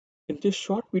In this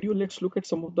short video, let's look at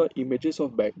some of the images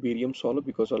of barium swallow,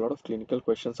 because a lot of clinical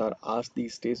questions are asked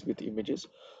these days with images.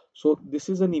 So this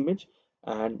is an image,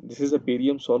 and this is a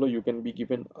barium swallow. You can be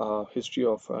given a history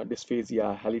of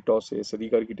dysphagia, halitosis,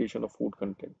 regurgitation of food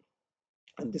content,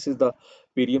 and this is the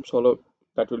barium swallow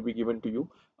that will be given to you.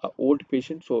 A old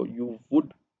patient, so you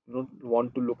would not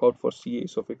want to look out for CA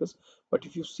esophagus. But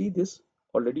if you see this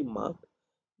already marked,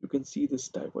 you can see this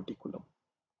diverticulum.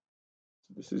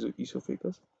 So this is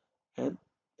esophagus, and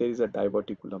there is a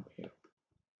diverticulum here.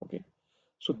 Okay,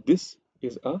 so this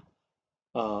is a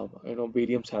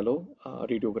barium swallow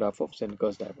radiograph of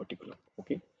Zenker's diverticulum.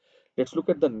 Okay, let's look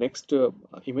at the next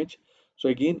image. So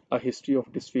again, a history of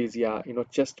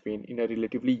dysphagia, chest pain in a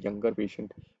relatively younger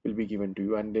patient will be given to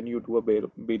you, and then you do a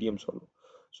barium swallow.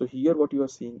 So here what you are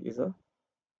seeing is a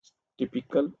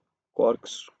typical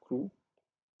corkscrew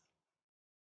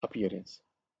appearance.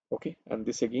 Okay, and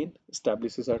this again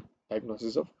establishes a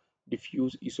diagnosis of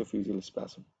diffuse esophageal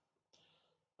spasm.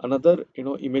 Another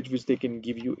image which they can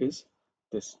give you is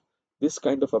this. This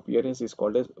kind of appearance is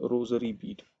called as rosary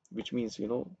bead, which means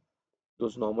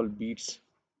those normal beads,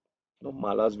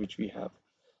 malas which we have.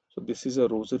 So this is a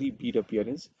rosary bead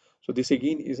appearance. So this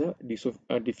again is a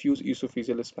diffuse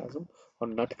esophageal spasm or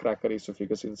nutcracker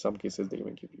esophagus. In some cases they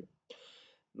even give you.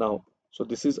 Now, so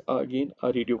this is again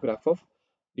a radiograph of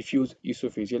diffuse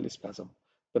esophageal spasm.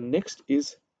 The next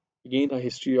is again a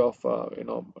history of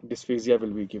dysphagia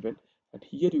will be given, and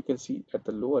here you can see at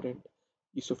the lower end,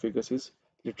 esophagus is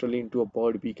literally into a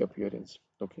bird beak appearance.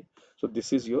 Okay, so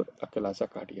this is your Achalasia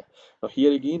Cardia. Now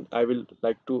here again, I will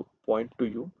like to point to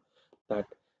you that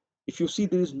if you see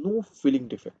there is no filling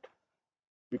defect,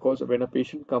 because when a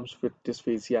patient comes with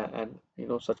dysphagia and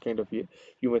such kind of here,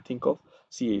 you may think of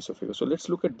CA esophagus. So let's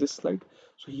look at this slide.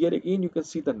 So here again you can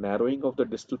see the narrowing of the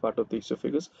distal part of the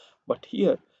esophagus, but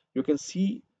here you can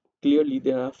see clearly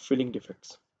there are filling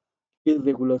defects,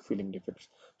 irregular filling defects.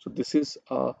 So this is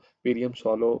a barium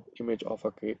swallow image of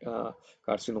a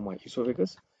carcinoma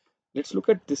esophagus. Let's look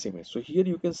at this image. So here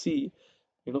you can see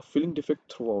filling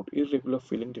defect throughout, irregular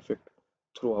filling defect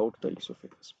throughout the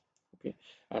esophagus. Okay,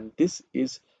 and this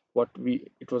is what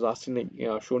it was asked in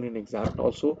shown in exam, and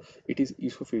also it is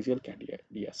esophageal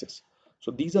candidiasis.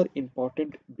 So these are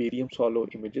important barium swallow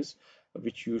images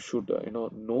which you should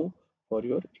know for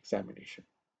your examination.